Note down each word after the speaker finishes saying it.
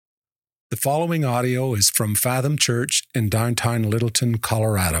The following audio is from Fathom Church in downtown Littleton,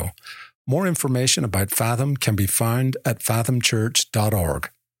 Colorado. More information about Fathom can be found at fathomchurch.org.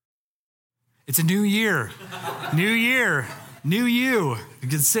 It's a new year. New year. New you. You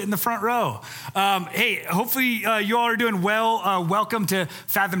can sit in the front row. Hey, hopefully you all are doing well. Welcome to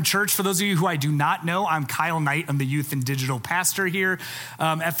Fathom Church. For those of you who I do not know, I'm Kyle Knight. I'm the youth and digital pastor here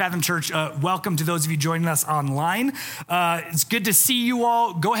at Fathom Church. Welcome to those of you joining us online. It's good to see you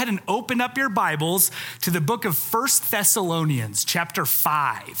all. Go ahead and open up your Bibles to the book of 1 Thessalonians, chapter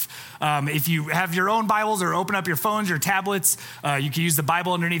 5. If you have your own Bibles or open up your phones, your tablets, you can use the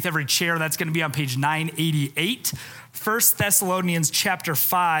Bible underneath every chair. That's going to be on page 988. 1 Thessalonians chapter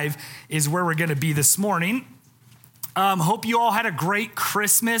 5 is where we're going to be this morning. Hope you all had a great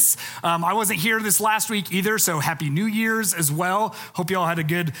Christmas. I wasn't here this last week either, so happy New Year's as well. Hope you all had a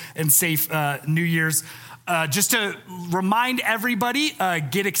good and safe New Year's. Just to remind everybody,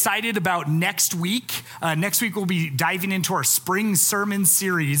 get excited about next week. Next week, we'll be diving into our spring sermon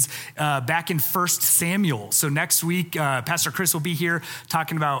series back in 1 Samuel. So next week, Pastor Chris will be here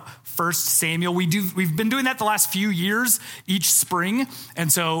talking about 1 Samuel. We've been doing that the last few years, each spring.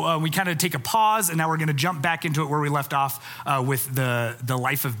 And so we kind of take a pause, and now we're going to jump back into it where we left off with the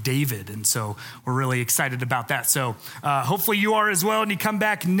life of David. And so we're really excited about that. So hopefully you are as well, and you come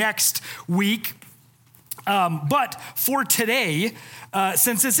back next week. But for today,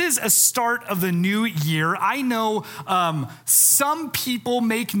 since this is a start of the new year, I know some people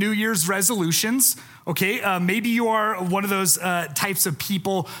make New Year's resolutions. Okay, maybe you are one of those types of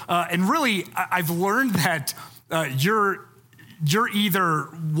people, and really, I've learned that you're either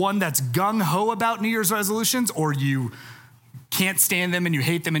one that's gung-ho about New Year's resolutions, or you can't stand them and you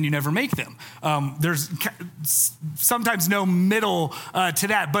hate them and you never make them. There's sometimes no middle to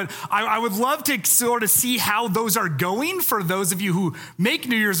that. But I would love to sort of see how those are going for those of you who make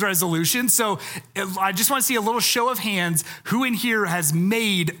New Year's resolutions. So I just want to see a little show of hands. Who in here has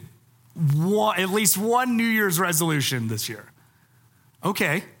made at least one New Year's resolution this year?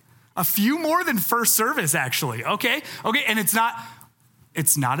 Okay. A few more than first service, actually. Okay. And it's not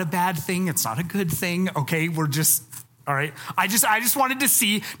a bad thing. It's not a good thing. Okay. All right. I just wanted to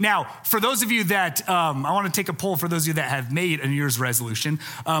see. Now, for those of you that, I want to take a poll for those of you that have made a New Year's resolution.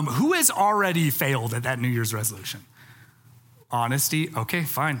 Who has already failed at that New Year's resolution? Honesty. Okay,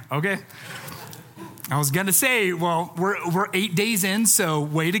 fine. Okay. I was going to say, well, we're 8 days in, so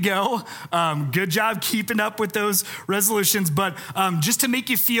way to go. Good job keeping up with those resolutions. But just to make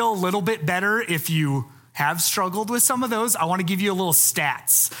you feel a little bit better, if you have struggled with some of those, I want to give you a little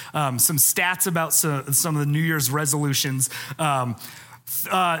stats, some stats about some of the New Year's resolutions. So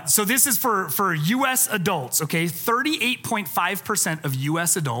this is for U.S. adults, okay? 38.5% of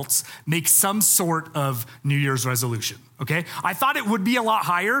U.S. adults make some sort of New Year's resolution, okay? I thought it would be a lot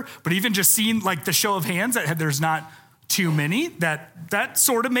higher, but even just seeing like the show of hands, there's not too many. That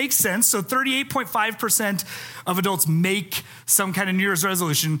sort of makes sense. So 38.5% of adults make some kind of New Year's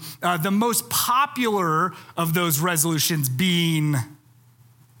resolution. The most popular of those resolutions being,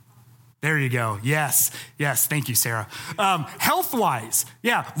 there you go. Yes. Thank you, Sarah. Health-wise,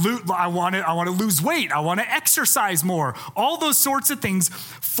 yeah, I want to lose weight. I want to exercise more. All those sorts of things.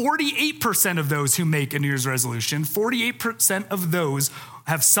 48% of those who make a New Year's resolution, 48% of those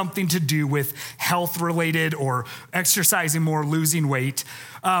have something to do with health-related or exercising more, losing weight.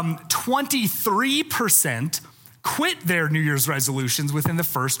 23% quit their New Year's resolutions within the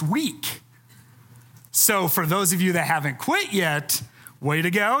first week. So for those of you that haven't quit yet, way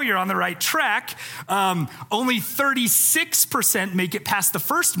to go. You're on the right track. Only 36% make it past the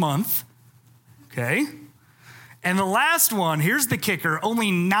first month. Okay. And the last one, here's the kicker.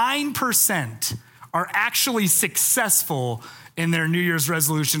 Only 9% are actually successful in their New Year's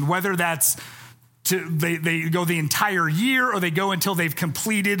resolution, whether that's they go the entire year or they go until they've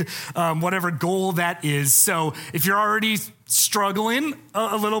completed whatever goal that is. So if you're already struggling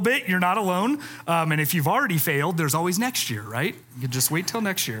a little bit, you're not alone. And if you've already failed, there's always next year, right? You can just wait till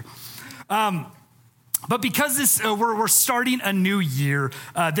next year. But because we're starting a new year,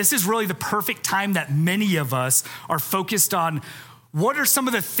 this is really the perfect time that many of us are focused on what are some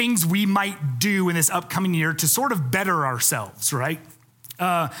of the things we might do in this upcoming year to sort of better ourselves, right?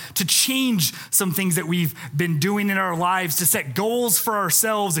 To change some things that we've been doing in our lives, to set goals for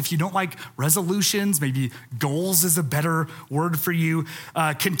ourselves. If you don't like resolutions, maybe goals is a better word for you.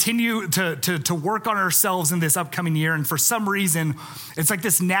 Continue to work on ourselves in this upcoming year. And for some reason, it's like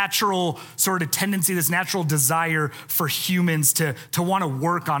this natural sort of tendency, this natural desire for humans to want to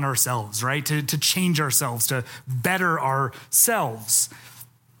work on ourselves, right? To change ourselves, to better ourselves.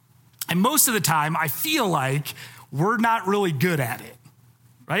 And most of the time, I feel like we're not really good at it.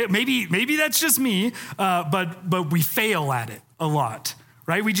 right? Maybe that's just me, but we fail at it a lot,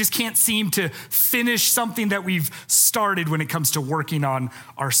 right? We just can't seem to finish something that we've started when it comes to working on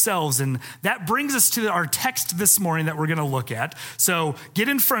ourselves. And that brings us to our text this morning that we're going to look at. So get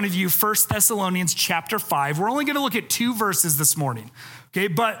in front of you, 1 Thessalonians chapter 5. We're only going to look at 2 verses this morning, okay?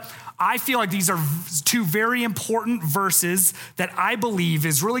 But I feel like these are 2 very important verses that I believe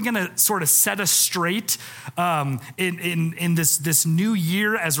is really going to sort of set us straight in this new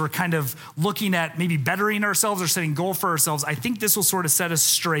year as we're kind of looking at maybe bettering ourselves or setting goal for ourselves. I think this will sort of set us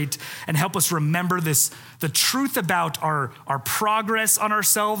straight and help us remember the truth about our progress on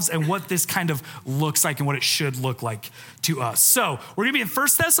ourselves and what this kind of looks like and what it should look like to us. So we're going to be in 1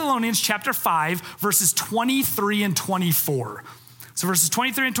 Thessalonians chapter 5, verses 23 and 24. So verses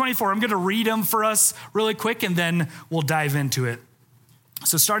 23 and 24, I'm going to read them for us really quick, and then we'll dive into it.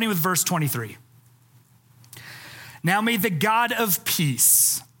 So starting with verse 23. Now may the God of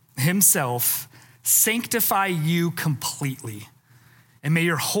peace himself sanctify you completely, and may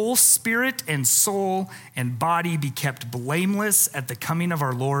your whole spirit and soul and body be kept blameless at the coming of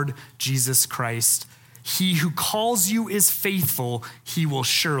our Lord Jesus Christ. He who calls you is faithful. He will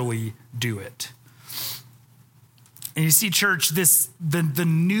surely do it. And you see, church, the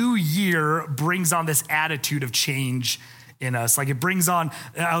new year brings on this attitude of change in us. Like it brings on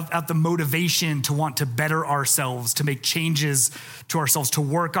out the motivation to want to better ourselves, to make changes to ourselves, to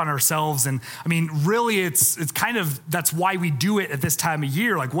work on ourselves. And I mean, really, it's kind of, that's why we do it at this time of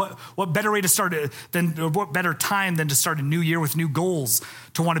year. Like what better way to start it what better time than to start a new year with new goals,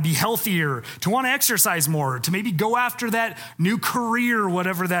 to want to be healthier, to want to exercise more, to maybe go after that new career,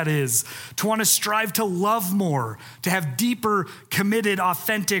 whatever that is, to want to strive to love more, to have deeper, committed,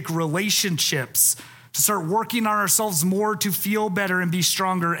 authentic relationships, to start working on ourselves more, to feel better and be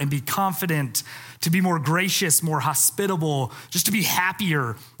stronger and be confident, to be more gracious, more hospitable, just to be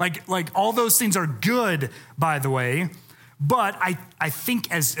happier. Like all those things are good, by the way. But I think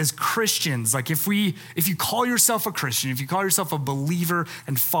as Christians, like if you call yourself a Christian, if you call yourself a believer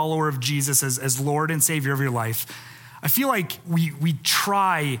and follower of Jesus as Lord and Savior of your life, I feel like we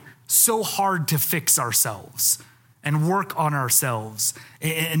try so hard to fix ourselves and work on ourselves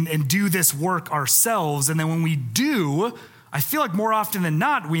and do this work ourselves. And then when we do, I feel like more often than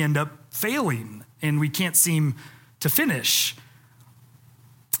not, we end up failing and we can't seem to finish.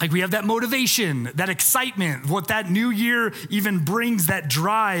 Like we have that motivation, that excitement, what that new year even brings, that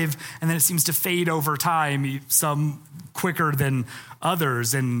drive, and then it seems to fade over time, some quicker than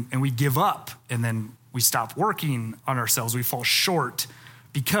others, and we give up, and then we stop working on ourselves. We fall short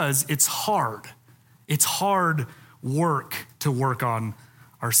because it's hard. It's hard work to work on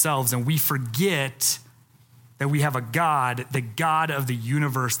ourselves, and we forget that we have a God, the God of the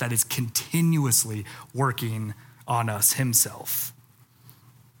universe, that is continuously working on us himself.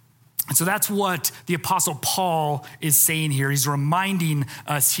 And so that's what the Apostle Paul is saying here. He's reminding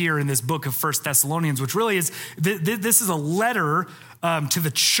us here in this book of 1 Thessalonians, which really is, this is a letter to the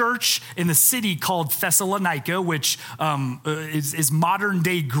church in the city called Thessalonica, which is modern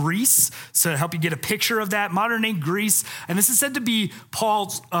day Greece. So to help you get a picture of that, modern day Greece. And this is said to be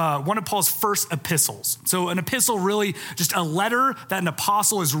one of Paul's first epistles. So an epistle, really just a letter that an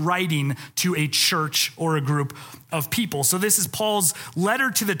apostle is writing to a church or a group of people. So this is Paul's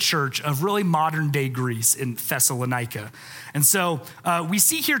letter to the church of really modern day Greece in Thessalonica. And so we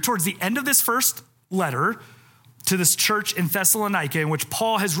see here towards the end of this first letter to this church in Thessalonica, in which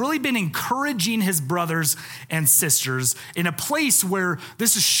Paul has really been encouraging his brothers and sisters in a place where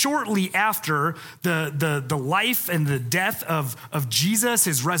this is shortly after the life and the death of Jesus,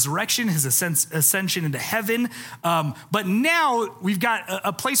 his resurrection, his ascension into heaven. But now we've got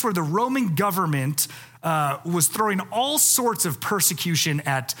a place where the Roman government was throwing all sorts of persecution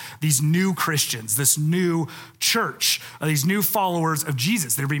at these new Christians, this new church, these new followers of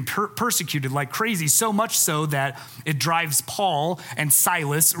Jesus. They're being persecuted like crazy, so much so that it drives Paul and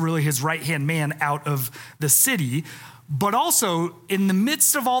Silas, really his right-hand man, out of the city. But also, in the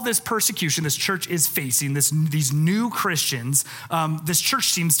midst of all this persecution this church is facing, these new Christians, this church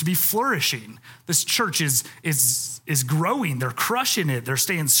seems to be flourishing. This church is growing. They're crushing it. They're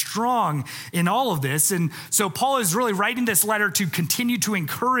staying strong in all of this. And so Paul is really writing this letter to continue to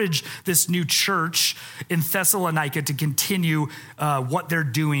encourage this new church in Thessalonica to continue what they're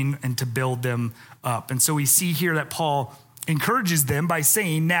doing and to build them up. And so we see here that Paul encourages them by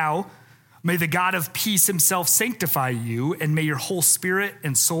saying, now, may the God of peace himself sanctify you, and may your whole spirit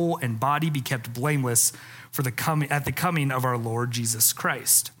and soul and body be kept blameless at the coming of our Lord Jesus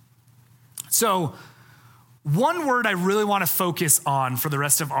Christ. So one word I really want to focus on for the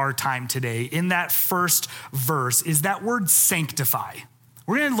rest of our time today in that first verse is that word sanctify.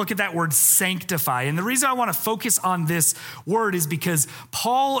 We're going to look at that word sanctify. And the reason I want to focus on this word is because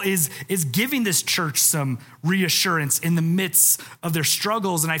Paul is giving this church some reassurance in the midst of their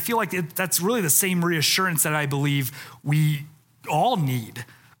struggles. And I feel like that's really the same reassurance that I believe we all need.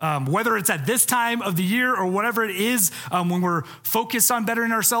 Whether it's at this time of the year or whatever it is, when we're focused on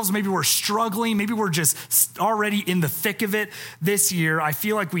bettering ourselves, maybe we're struggling, maybe we're just already in the thick of it this year, I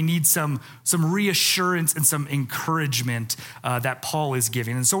feel like we need some reassurance and some encouragement that Paul is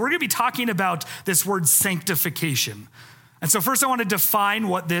giving. And so we're going to be talking about this word sanctification. And so first I want to define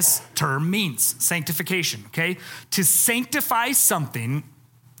what this term means, sanctification, okay? To sanctify something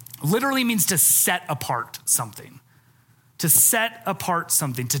literally means to set apart something. To set apart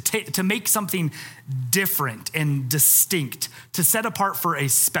something, to make something different and distinct, to set apart for a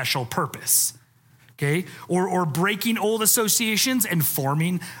special purpose, okay? Or breaking old associations and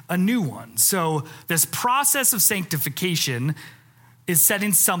forming a new one. So this process of sanctification is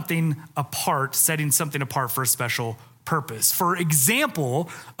setting something apart for a special purpose. For example,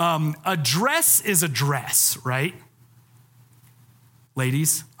 a dress is a dress, right?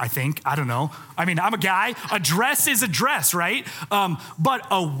 Ladies, I think, I don't know. I mean, I'm a guy. A dress is a dress, right? But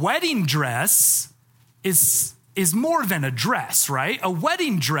a wedding dress is more than a dress, right? A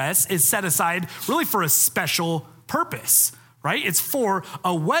wedding dress is set aside really for a special purpose, right? It's for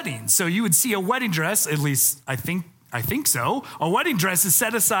a wedding. So you would see a wedding dress, at least I think so. A wedding dress is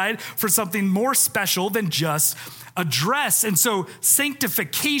set aside for something more special than just a dress. And so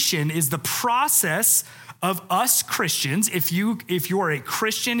sanctification is the process of us Christians. If you are a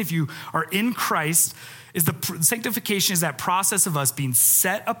Christian, if you are in Christ, sanctification is that process of us being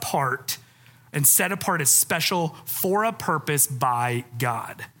set apart as special for a purpose by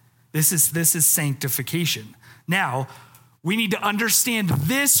God. This is sanctification. Now, we need to understand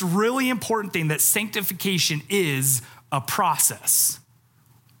this really important thing, that sanctification is a process.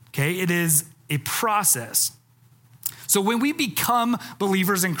 Okay, it is a process. So when we become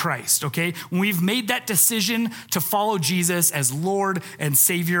believers in Christ, okay, when we've made that decision to follow Jesus as Lord and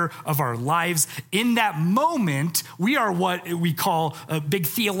Savior of our lives, in that moment, we are what we call a big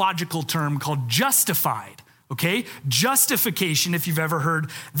theological term called justified, okay? Justification, if you've ever heard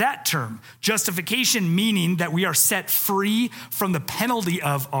that term. Justification meaning that we are set free from the penalty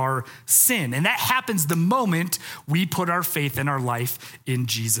of our sin. And that happens the moment we put our faith and our life in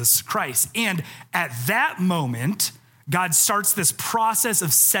Jesus Christ. And at that moment, God starts this process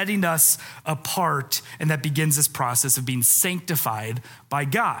of setting us apart, and that begins this process of being sanctified by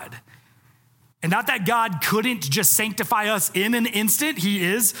God. And not that God couldn't just sanctify us in an instant, he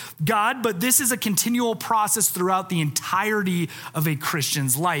is God, but this is a continual process throughout the entirety of a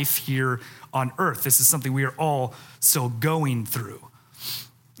Christian's life here on earth. This is something we are all still going through.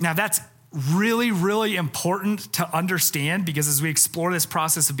 Now that's really, really important to understand, because as we explore this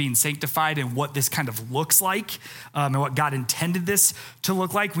process of being sanctified and what this kind of looks like and what God intended this to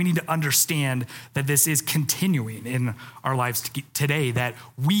look like, we need to understand that this is continuing in our lives today, that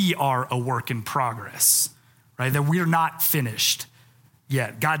we are a work in progress, right? That we're not finished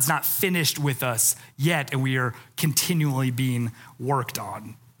yet. God's not finished with us yet, and we are continually being worked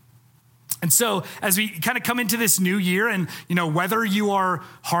on. And so as we kind of come into this new year, and whether you are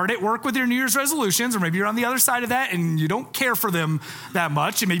hard at work with your New Year's resolutions, or maybe you're on the other side of that and you don't care for them that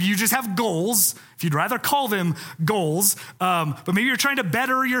much, and maybe you just have goals, if you'd rather call them goals, but maybe you're trying to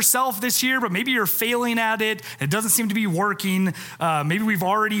better yourself this year, but maybe you're failing at it, it doesn't seem to be working, maybe we've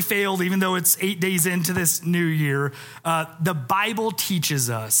already failed even though it's 8 days into this new year. The Bible teaches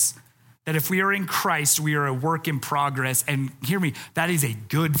us that if we are in Christ, we are a work in progress, and hear me, that is a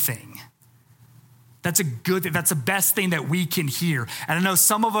good thing. That's a good thing. That's the best thing that we can hear. And I know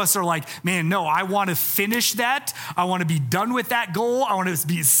some of us are like, man, no, I want to finish that. I want to be done with that goal. I want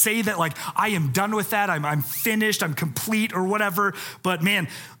to say that like, I am done with that. I'm finished. I'm complete or whatever. But man,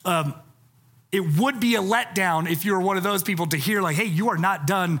 it would be a letdown if you were one of those people to hear like, hey, you are not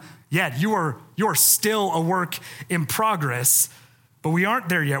done yet. You are still a work in progress, but we aren't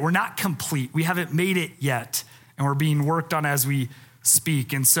there yet. We're not complete. We haven't made it yet. And we're being worked on as we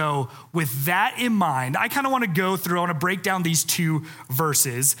speak. And so with that in mind, I kind of want to break down these two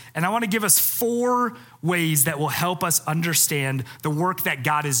verses, and I want to give us 4 ways that will help us understand the work that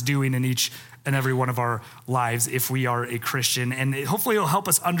God is doing in each and every one of our lives if we are a Christian. And hopefully it'll help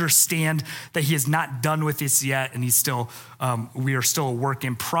us understand that he is not done with this yet, and we are still a work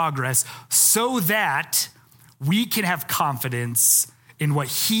in progress, so that we can have confidence in what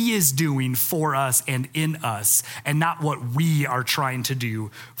he is doing for us and in us, and not what we are trying to do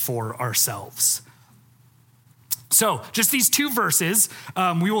for ourselves. So just these two verses,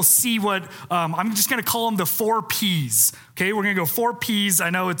 we will see what, I'm just going to call them the 4 Ps. Okay, we're going to go 4 Ps. I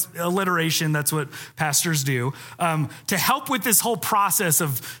know it's alliteration. That's what pastors do, to help with this whole process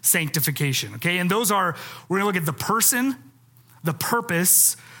of sanctification. Okay, and those are, we're going to look at the person, the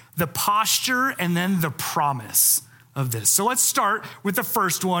purpose, the posture, and then the promise of this. So let's start with the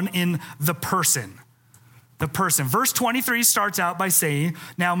first one in the person. The person. Verse 23 starts out by saying,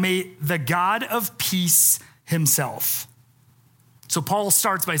 now may the God of peace himself. So Paul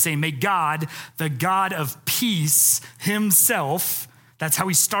starts by saying, may God, the God of peace himself, that's how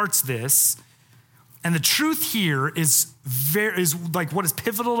he starts this. And the truth here is like what is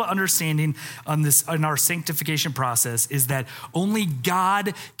pivotal to understanding on this in our sanctification process is that only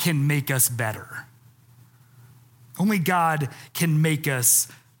God can make us better. Only God can make us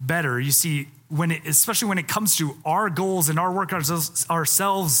better. You see, especially when it comes to our goals and our work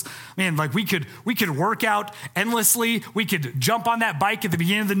ourselves, man, like we could work out endlessly. We could jump on that bike at the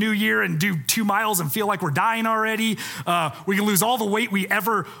beginning of the new year and do 2 miles and feel like we're dying already. We could lose all the weight we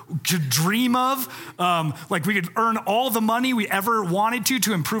ever could dream of. Like we could earn all the money we ever wanted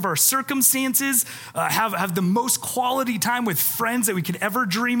to improve our circumstances, have the most quality time with friends that we could ever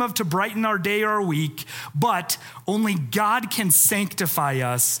dream of to brighten our day or our week. But only God can sanctify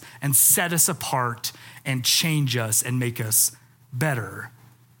us and set us apart and change us and make us better.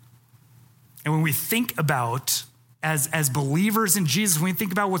 And when we think about, as believers in Jesus, when we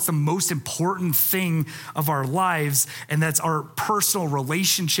think about what's the most important thing of our lives, and that's our personal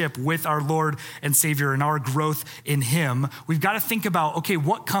relationship with our Lord and Savior and our growth in him, we've got to think about, okay,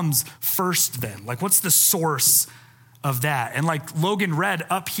 what comes first then? Like, what's the source of that? And like Logan read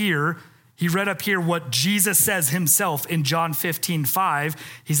up here, he read up here what Jesus says himself in John 15:5.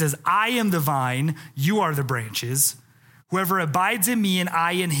 He says, I am the vine, you are the branches. Whoever abides in me and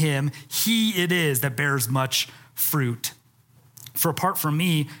I in him, he it is that bears much fruit. For apart from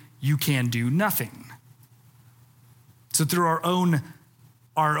me, you can do nothing. So through our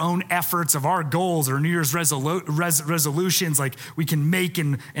own efforts of our goals or New Year's resolutions, like we can make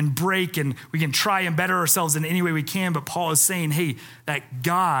and break and we can try and better ourselves in any way we can. But Paul is saying, hey, that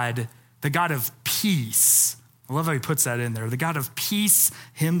God, the God of peace, I love how he puts that in there. The God of peace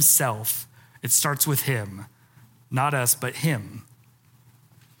himself, it starts with him, not us, but him.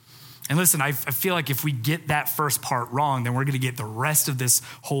 And listen, I feel like if we get that first part wrong, then we're going to get the rest of this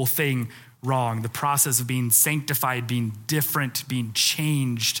whole thing wrong. The process of being sanctified, being different, being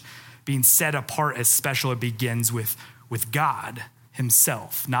changed, being set apart as special, it begins with God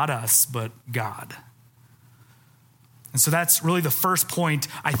himself, not us, but God. And so that's really the first point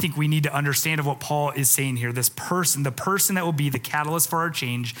I think we need to understand of what Paul is saying here. This person, the person that will be the catalyst for our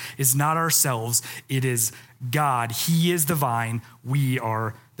change is not ourselves, it is God. He is the vine, we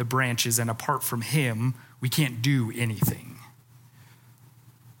are the branches, and apart from him, we can't do anything.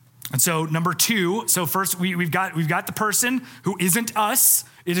 And so number 2, so first we've got the person who isn't us,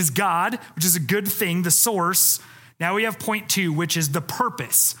 it is God, which is a good thing, the source. Now we have point 2, which is the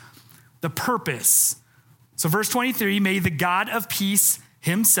purpose. The purpose. So verse 23, may the God of peace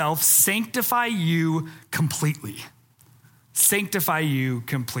himself sanctify you completely. Sanctify you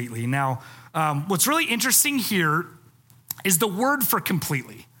completely. Now, what's really interesting here is the word for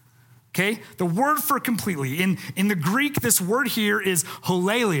completely. Okay? The word for completely. In the Greek, this word here is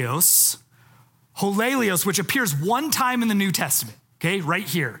holelios. Holelios, which appears one time in the New Testament. Okay? Right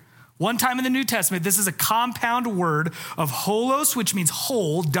here. One time in the New Testament, this is a compound word of holos, which means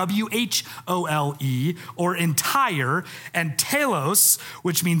whole, W-H-O-L-E, or entire, and telos,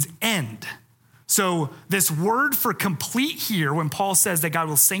 which means end. So this word for complete here, when Paul says that God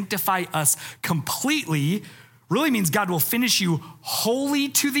will sanctify us completely, really means God will finish you wholly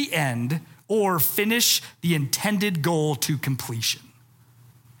to the end or finish the intended goal to completion.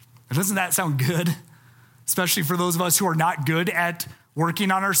 Doesn't that sound good? Especially for those of us who are not good at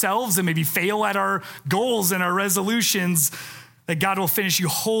working on ourselves and maybe fail at our goals and our resolutions, that God will finish you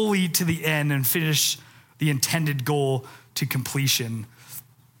wholly to the end and finish the intended goal to completion.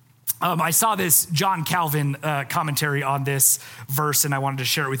 I saw this John Calvin commentary on this verse, and I wanted to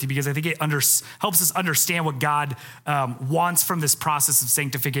share it with you because I think it helps us understand what God wants from this process of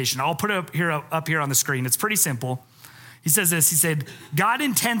sanctification. I'll put it up here on the screen. It's pretty simple. He says this, he said, God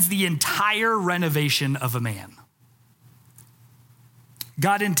intends the entire renovation of a man.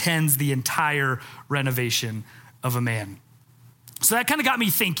 God intends the entire renovation of a man. So that kind of got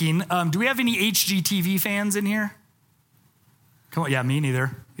me thinking, do we have any HGTV fans in here? Come on, yeah, me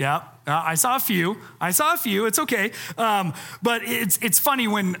neither. Yeah, I saw a few. It's okay. But it's funny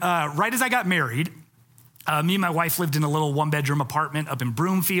when, right as I got married, Me and my wife lived in a little one-bedroom apartment up in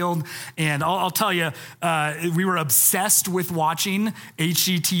Broomfield, and I'll tell you, we were obsessed with watching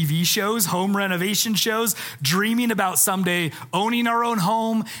HGTV shows, home renovation shows, dreaming about someday owning our own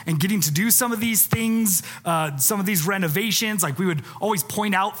home and getting to do some of these things, some of these renovations. Like we would always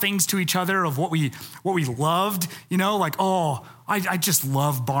point out things to each other of what we loved, like, oh, I just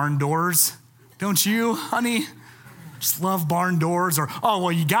love barn doors. Don't you, honey? Just love barn doors. Or, oh,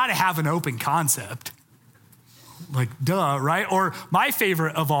 well, you got to have an open concept. Like, duh, right? Or my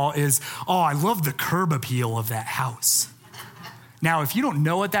favorite of all is, oh, I love the curb appeal of that house. Now, if you don't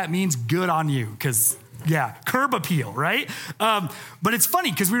know what that means, good on you, because, yeah, curb appeal, right? But it's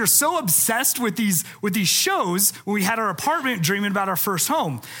funny, because we were so obsessed with these shows when we had our apartment dreaming about our first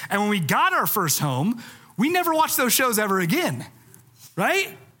home. And when we got our first home, we never watched those shows ever again,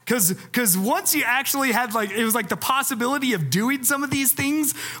 right? Because once you actually had it was like the possibility of doing some of these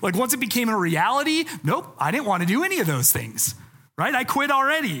things, like once it became a reality, nope, I didn't want to do any of those things, right? I quit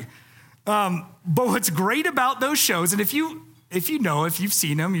already. But what's great about those shows, and if you've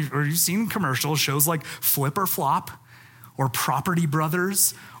seen them or you've seen commercials, shows like Flip or Flop or Property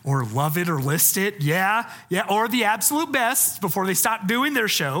Brothers or Love It or List It, yeah, or the absolute best before they stopped doing their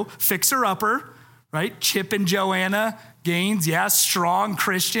show, Fixer Upper, right? Chip and Joanna Gaines, yeah, strong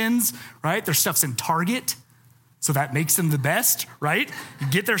Christians, right? Their stuff's in Target, so that makes them the best, right? You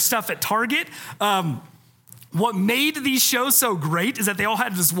get their stuff at Target. What made these shows so great is that they all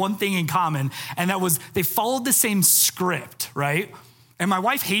had this one thing in common, and that was they followed the same script, right? And my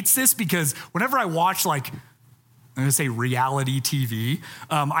wife hates this because whenever I watch I'm gonna say reality TV,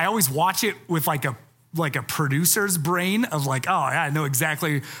 I always watch it with like a producer's brain of oh, yeah, I know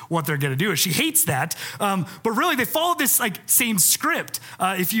exactly what they're going to do. She hates that. But really, they follow this same script.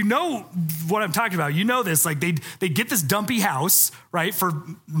 If you know what I'm talking about, you know this. They get this dumpy house, right, for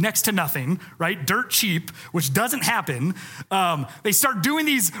next to nothing, right, dirt cheap, which doesn't happen. They start doing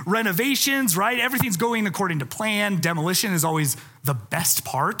these renovations, right? Everything's going according to plan. Demolition is always the best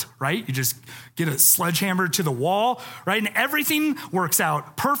part, right? You just get a sledgehammer to the wall, right? And everything works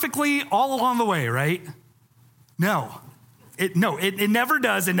out perfectly all along the way, right? No, it never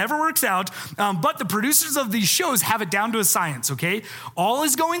does. It never works out. But the producers of these shows have it down to a science, okay? All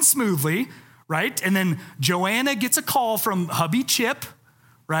is going smoothly, right? And then Joanna gets a call from hubby Chip,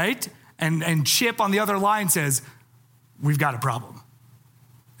 right? And Chip on the other line says, we've got a problem.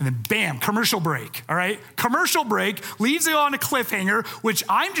 And then bam, commercial break, all right? Commercial break leaves it on a cliffhanger, which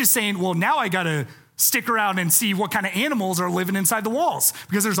I'm just saying, well, now I got to stick around and see what kind of animals are living inside the walls,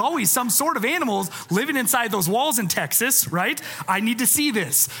 because there's always some sort of animals living inside those walls in Texas, right? I need to see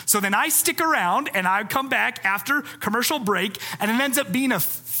this. So then I stick around and I come back after commercial break, and it ends up being a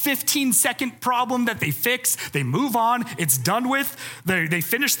 15-second problem that they fix. They move on. It's done with. They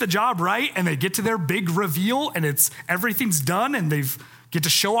finish the job right, and they get to their big reveal, and everything's done, and they've get to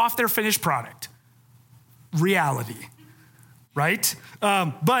show off their finished product. Reality, right?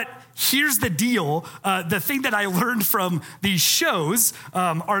 But here's the deal. The thing that I learned from these shows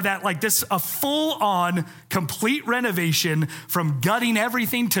are that a full-on complete renovation from gutting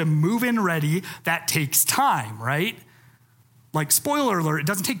everything to move-in ready, that takes time, right? Spoiler alert, it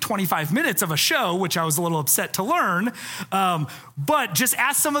doesn't take 25 minutes of a show, which I was a little upset to learn. But just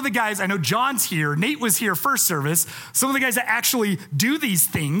ask some of the guys, I know John's here, Nate was here first service. Some of the guys that actually do these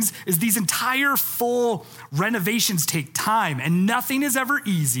things is these entire full renovations take time, and nothing is ever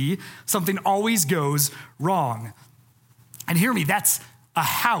easy. Something always goes wrong. And hear me, that's a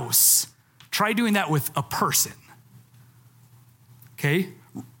house. Try doing that with a person. Okay?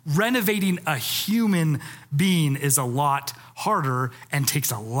 Renovating a human being is a lot harder and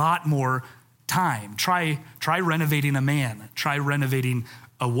takes a lot more time. Try renovating a man. Try renovating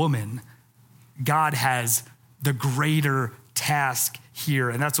a woman. God has the greater task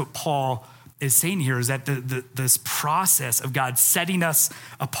here, and that's what Paul is saying here, is that this process of God setting us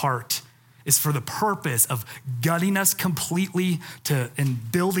apart is for the purpose of gutting us completely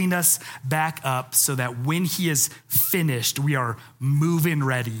and building us back up so that when he is finished, we are move-in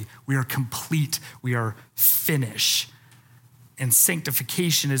ready, we are complete, we are finished. And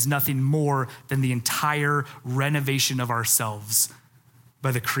sanctification is nothing more than the entire renovation of ourselves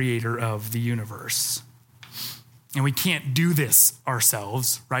by the creator of the universe. And we can't do this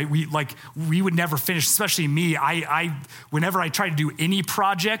ourselves, right? We would never finish, especially me. I whenever I try to do any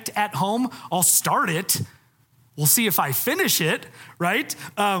project at home, I'll start it. We'll see if I finish it, right?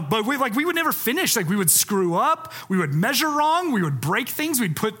 But we would never finish. We would screw up. We would measure wrong. We would break things.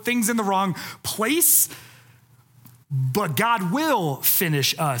 We'd put things in the wrong place. But God will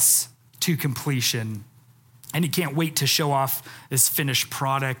finish us to completion. And he can't wait to show off this finished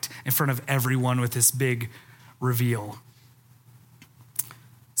product in front of everyone with this big reveal.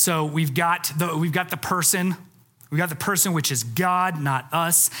 So we've got the person which is God, not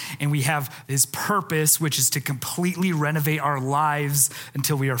us, and we have his purpose, which is to completely renovate our lives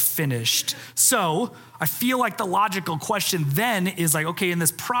until we are finished. So I feel like the logical question then is like, okay, in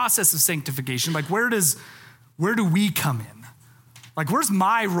this process of sanctification, like where do we come in? Like, where's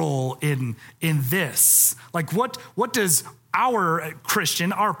my role in this? Like, what does our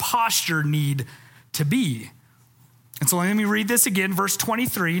Christian, our posture need to be? And so let me read this again, verse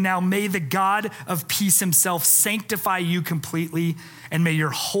 23. Now may the God of peace himself sanctify you completely, and may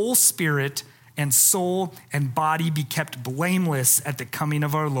your whole spirit and soul and body be kept blameless at the coming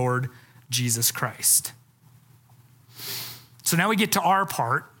of our Lord Jesus Christ. So now we get to our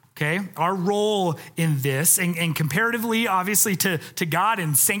part. Okay, our role in this, and comparatively, obviously, to God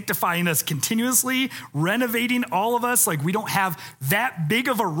and sanctifying us continuously, renovating all of us, like we don't have that big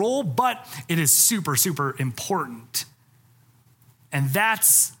of a role, but it is super, super important. And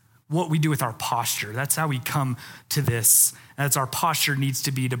that's what we do with our posture. That's how we come to this. That's our posture needs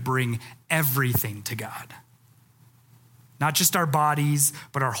to be to bring everything to God. Not just our bodies,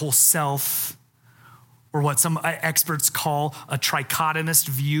 but our whole self, or what some experts call a trichotomist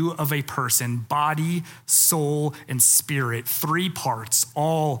view of a person: body, soul, and spirit. 3 parts,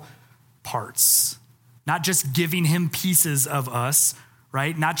 all parts. Not just giving him pieces of us,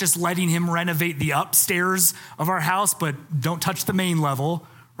 right? Not just letting him renovate the upstairs of our house, but don't touch the main level,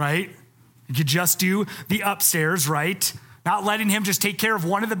 right? You could just do the upstairs, right? Not letting him just take care of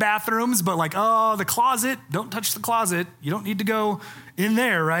one of the bathrooms, but like, oh, the closet, don't touch the closet. You don't need to go in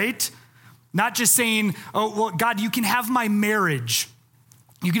there, right? Not just saying, oh, well, God, you can have my marriage.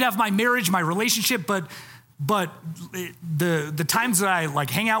 You can have my marriage, my relationship, but the times that I like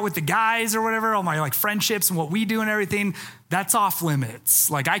hang out with the guys or whatever, all my like friendships and what we do and everything, that's off limits.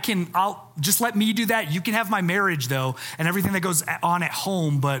 Like I'll just let me do that. You can have my marriage though, and everything that goes on at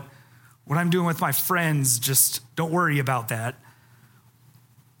home, but what I'm doing with my friends, just don't worry about that.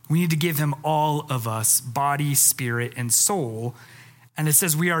 We need to give him all of us, body, spirit, and soul. And it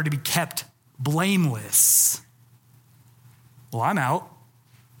says we are to be kept blameless. Well, I'm out.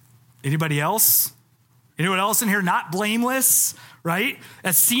 Anybody else? Anyone else in here not blameless, right?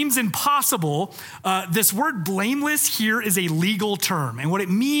 That seems impossible. This word blameless here is a legal term. And what it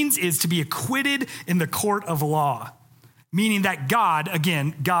means is to be acquitted in the court of law. Meaning that God,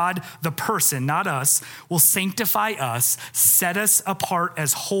 again, God, the person, not us, will sanctify us, set us apart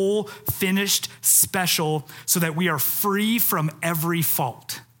as whole, finished, special, so that we are free from every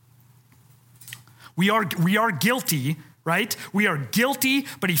fault. We are guilty, right? We are guilty,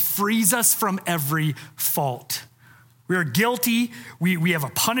 but he frees us from every fault. We are guilty. We have a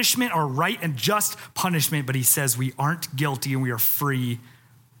punishment, our right and just punishment, but he says we aren't guilty and we are free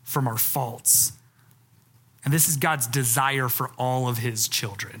from our faults. And this is God's desire for all of his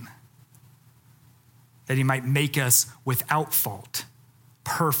children, that he might make us without fault,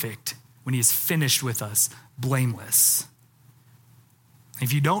 perfect, when he is finished with us, blameless.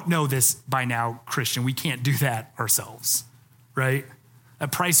 If you don't know this by now, Christian, we can't do that ourselves, right?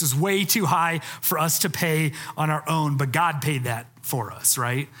 That price is way too high for us to pay on our own, but God paid that for us,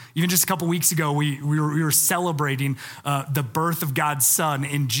 right? Even just a couple weeks ago, we were celebrating the birth of God's son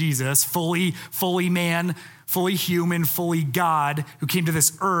in Jesus, fully man, fully human, fully God, who came to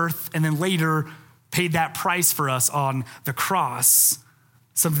this earth and then later paid that price for us on the cross,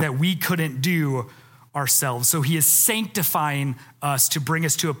 something that we couldn't do ourselves. So he is sanctifying us to bring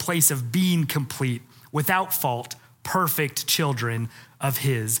us to a place of being complete, without fault, perfect children of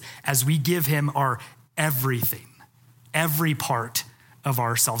his, as we give him our everything, every part of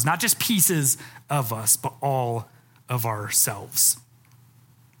ourselves, not just pieces of us, but all of ourselves.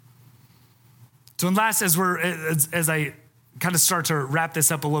 So, and last, as I kind of start to wrap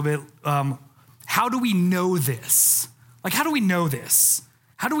this up a little bit, how do we know this? Like, how do we know this?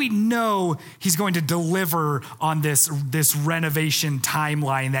 How do we know he's going to deliver on this renovation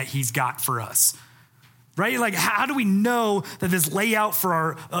timeline that he's got for us? Right? Like, how do we know that this layout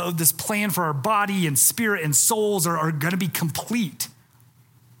for this plan for our body and spirit and souls are going to be complete?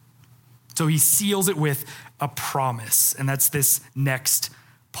 So he seals it with a promise, and that's this next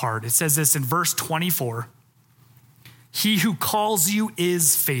part. It says this in verse 24, he who calls you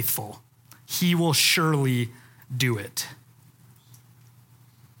is faithful. He will surely do it.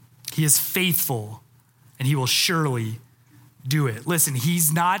 He is faithful, and he will surely do it. Listen,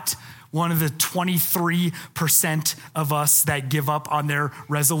 he's not one of the 23% of us that give up on their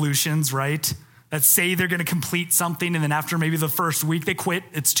resolutions, right? That say they're going to complete something, and then after maybe the first week, they quit.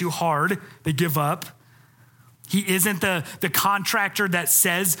 It's too hard. They give up. He isn't the contractor that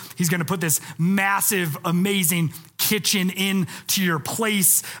says he's going to put this massive, amazing kitchen into your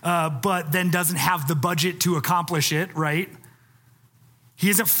place, but then doesn't have the budget to accomplish it, right? He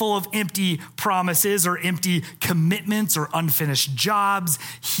isn't full of empty promises or empty commitments or unfinished jobs.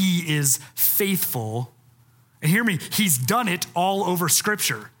 He is faithful. And hear me, he's done it all over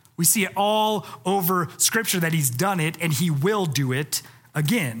Scripture. We see it all over Scripture that he's done it, and he will do it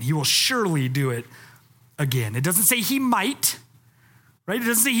again. He will surely do it again. It doesn't say he might, right? It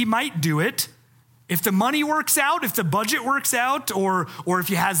doesn't say he might do it. If the money works out, if the budget works out, or if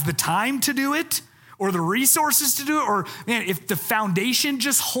he has the time to do it, or the resources to do it, or man, if the foundation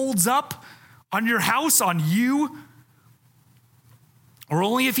just holds up on your house, on you, or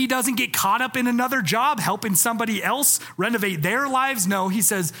only if he doesn't get caught up in another job helping somebody else renovate their lives. No, he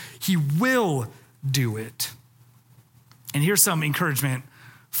says he will do it. And here's some encouragement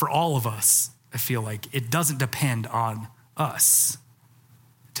for all of us. I feel like it doesn't depend on us.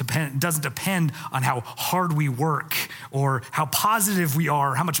 It doesn't depend on how hard we work or how positive we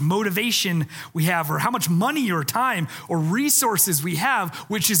are, how much motivation we have, or how much money or time or resources we have,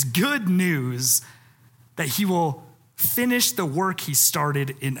 which is good news that he will finish the work he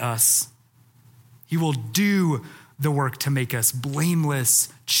started in us. He will do the work to make us blameless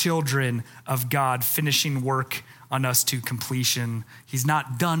children of God, finishing work on us to completion. He's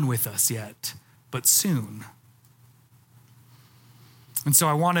not done with us yet, but soon. And so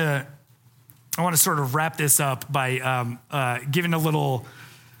I want to sort of wrap this up by giving a little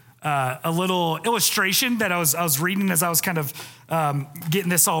illustration that I was reading as I was kind of getting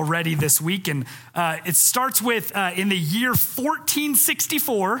this all ready this week. And it starts with in the year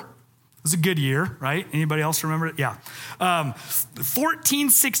 1464. It was a good year, right? Anybody else remember it? Yeah.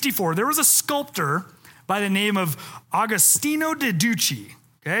 1464, there was a sculptor by the name of Agostino de Ducci,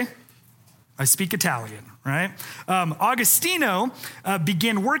 okay? I speak Italian, right? Agostino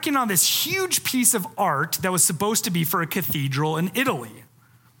began working on this huge piece of art that was supposed to be for a cathedral in Italy,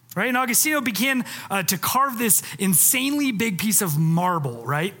 right? And Agostino began to carve this insanely big piece of marble,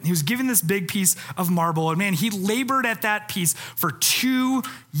 right? He was given this big piece of marble, and man, he labored at that piece for 2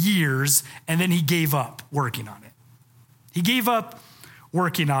 years, and then he gave up working on it. He gave up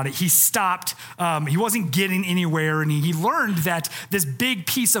working on it. He stopped. He wasn't getting anywhere, and he learned that this big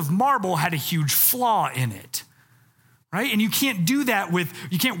piece of marble had a huge flaw in it, right? And you can't do that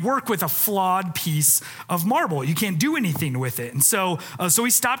you can't work with a flawed piece of marble. You can't do anything with it. And so he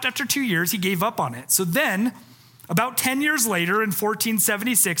stopped after 2 years. He gave up on it. So then, about 10 years later, in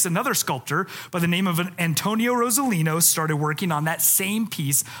 1476, another sculptor by the name of Antonio Rossellino started working on that same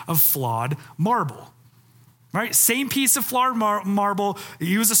piece of flawed marble. Right? Same piece of flawed marble.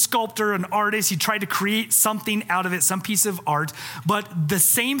 He was a sculptor, an artist. He tried to create something out of it, some piece of art. But the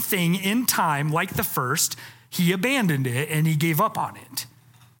same thing in time, like the first, he abandoned it and he gave up on it.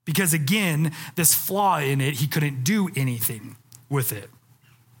 Because again, this flaw in it, he couldn't do anything with it.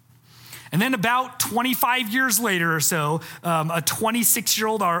 And then about 25 years later or so, a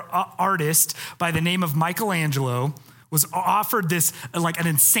 26-year-old artist by the name of Michelangelo was offered this, like an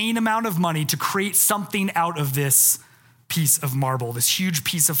insane amount of money to create something out of this piece of marble, this huge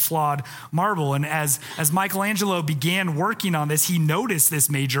piece of flawed marble. And as Michelangelo began working on this, he noticed this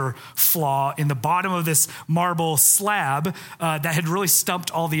major flaw in the bottom of this marble slab that had really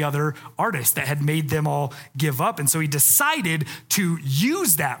stumped all the other artists, that had made them all give up. And so he decided to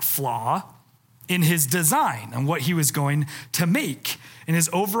use that flaw in his design and what he was going to make in his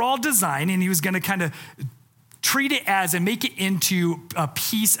overall design. And he was going to kind of treat it as and make it into a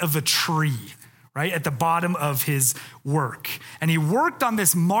piece of a tree, right, at the bottom of his work. And he worked on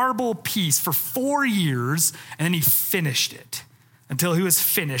this marble piece for 4 years, and then he finished it until he was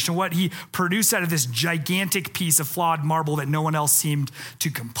finished. And what he produced out of this gigantic piece of flawed marble that no one else seemed to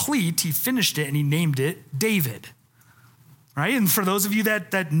complete, he finished it and he named it David. Right? And for those of you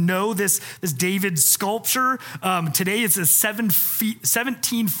that know this David sculpture, today it's a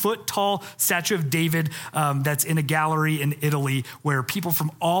 17-foot tall statue of David that's in a gallery in Italy where people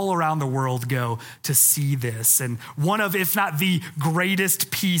from all around the world go to see this. And one of, if not the greatest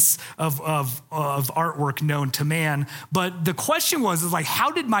piece of artwork known to man. But the question is like,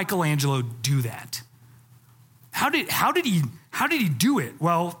 how did Michelangelo do that? How did he do it?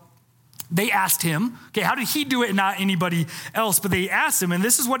 Well, they asked him, okay, how did he do it and not anybody else? But they asked him, and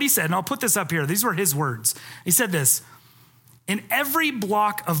this is what he said, and I'll put this up here. These were his words. He said this: "In every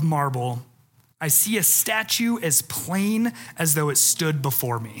block of marble, I see a statue as plain as though it stood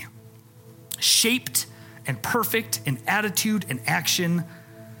before me, shaped and perfect in attitude and action.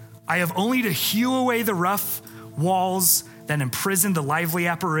 I have only to hew away the rough walls that imprison the lively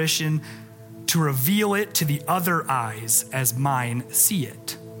apparition, to reveal it to the other eyes as mine see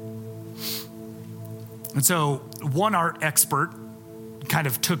it. And so one art expert kind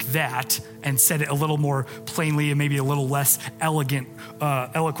of took that and said it a little more plainly and maybe a little less eloquent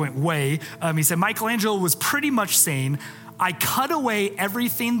way. He said, Michelangelo was pretty much saying, I cut away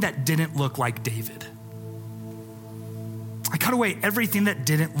everything that didn't look like David. I cut away everything that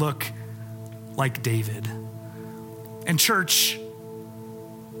didn't look like David. And church,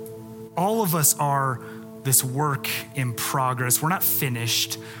 all of us are this work in progress. We're not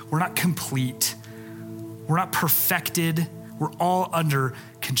finished. We're not complete. We're not perfected. We're all under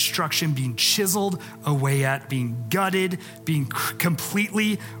construction, being chiseled away at, being gutted, being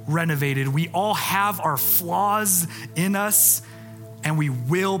completely renovated. We all have our flaws in us, and we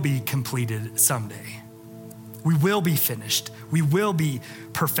will be completed someday. We will be finished. We will be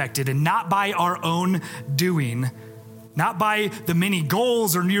perfected, and not by our own doing, not by the many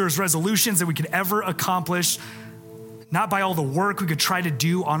goals or New Year's resolutions that we could ever accomplish, not by all the work we could try to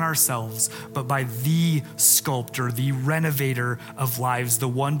do on ourselves, but by the sculptor, the renovator of lives, the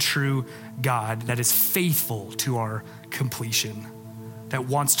one true God that is faithful to our completion, that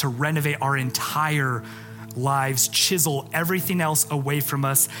wants to renovate our entire lives, chisel everything else away from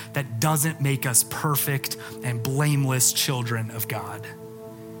us that doesn't make us perfect and blameless children of God.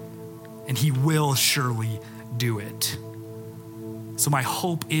 And he will surely do it. So my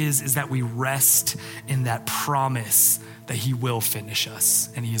hope is that we rest in that promise that he will finish us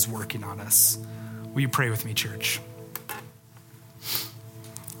and he is working on us. Will you pray with me, church?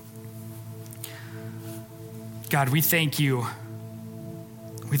 God, we thank you.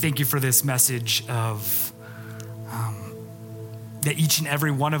 We thank you for this message of that each and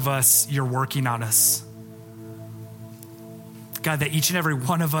every one of us, you're working on us. God, that each and every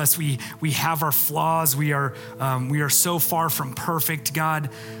one of us, we have our flaws. We are so far from perfect,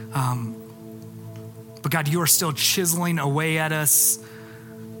 God. But God, you are still chiseling away at us,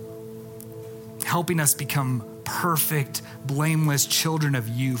 helping us become perfect, blameless children of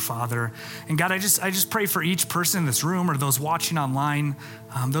you, Father. And God, I just pray for each person in this room or those watching online,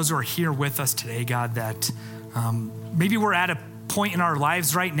 those who are here with us today, God, that maybe we're at a point in our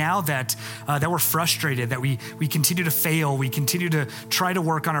lives right now that we're frustrated, that we continue to fail, we continue to try to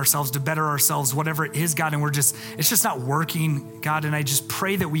work on ourselves, to better ourselves, whatever it is, God, and it's just not working, God. And I just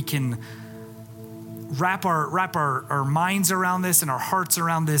pray that we can wrap our minds around this and our hearts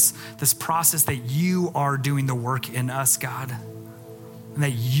around this process, that you are doing the work in us, God, and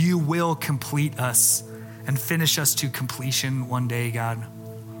that you will complete us and finish us to completion one day, God.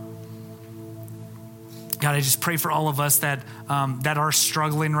 God, I just pray for all of us that are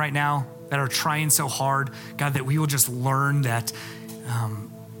struggling right now, that are trying so hard, God, that we will just learn that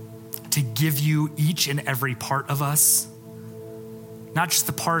to give you each and every part of us, not just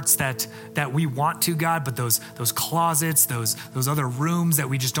the parts that we want to, God, but those closets, those other rooms that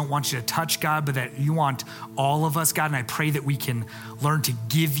we just don't want you to touch, God, but that you want all of us, God. And I pray that we can learn to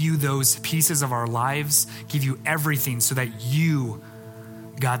give you those pieces of our lives, give you everything, so that you,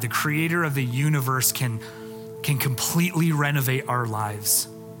 God, the creator of the universe, can completely renovate our lives.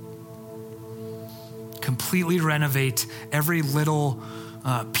 Completely renovate every little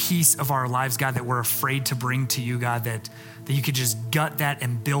piece of our lives, God, that we're afraid to bring to you, God, that you could just gut that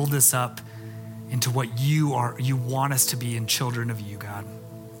and build us up into what you want us to be in children of you, God.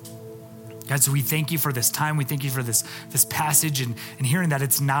 God, so we thank you for this time. We thank you for this passage and hearing that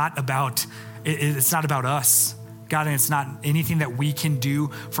it's not about us, God, and it's not anything that we can do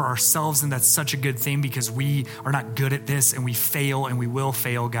for ourselves, and that's such a good thing because we are not good at this and we fail and we will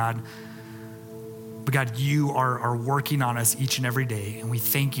fail, God. But God, you are working on us each and every day, and we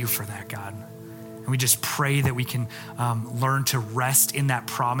thank you for that, God. And we just pray that we can learn to rest in that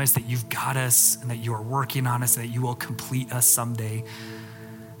promise that you've got us and that you are working on us and that you will complete us someday.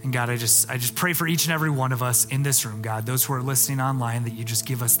 And God, I just pray for each and every one of us in this room, God, those who are listening online, that you just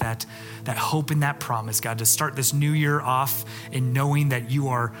give us that hope and that promise, God, to start this new year off in knowing that you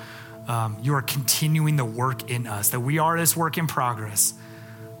are continuing the work in us, that we are this work in progress,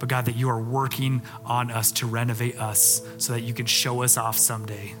 but God, that you are working on us to renovate us so that you can show us off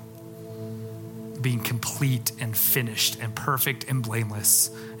someday, being complete and finished and perfect and blameless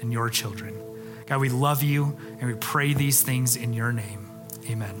in your children. God, we love you and we pray these things in your name.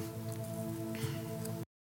 Amen.